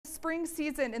spring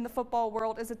season in the football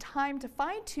world is a time to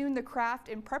fine-tune the craft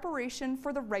in preparation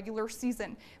for the regular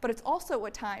season, but it's also a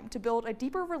time to build a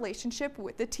deeper relationship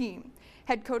with the team.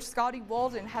 Head coach Scotty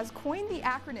Walden has coined the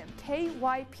acronym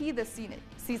KYP this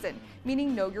season,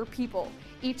 meaning Know Your People.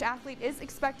 Each athlete is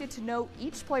expected to know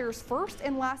each player's first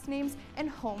and last names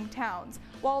and hometowns.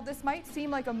 While this might seem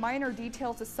like a minor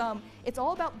detail to some, it's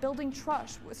all about building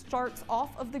trust, which starts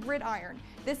off of the gridiron.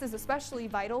 This is especially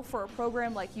vital for a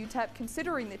program like UTEP,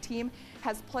 considering the team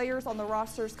has players on the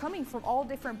rosters coming from all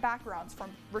different backgrounds, from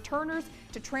returners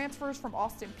to transfers from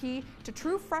Austin Peay to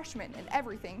true freshmen and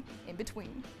everything in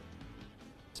between.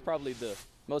 It's probably the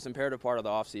most imperative part of the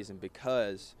offseason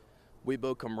because we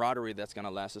build camaraderie that's going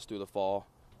to last us through the fall.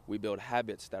 We build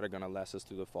habits that are going to last us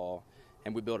through the fall.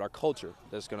 And we build our culture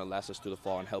that's going to last us through the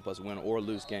fall and help us win or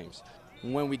lose games.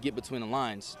 When we get between the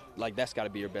lines, that's got to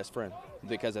be your best friend,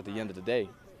 because at the end of the day,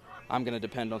 I'm going to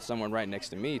depend on someone right next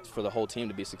to me for the whole team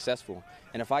to be successful.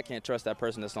 And if I can't trust that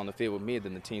person that's on the field with me,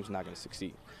 then the team's not going to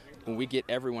succeed. When we get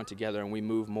everyone together and we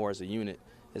move more as a unit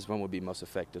is when we'll be most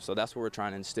effective. So that's what we're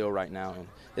trying to instill right now, and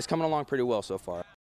it's coming along pretty well so far.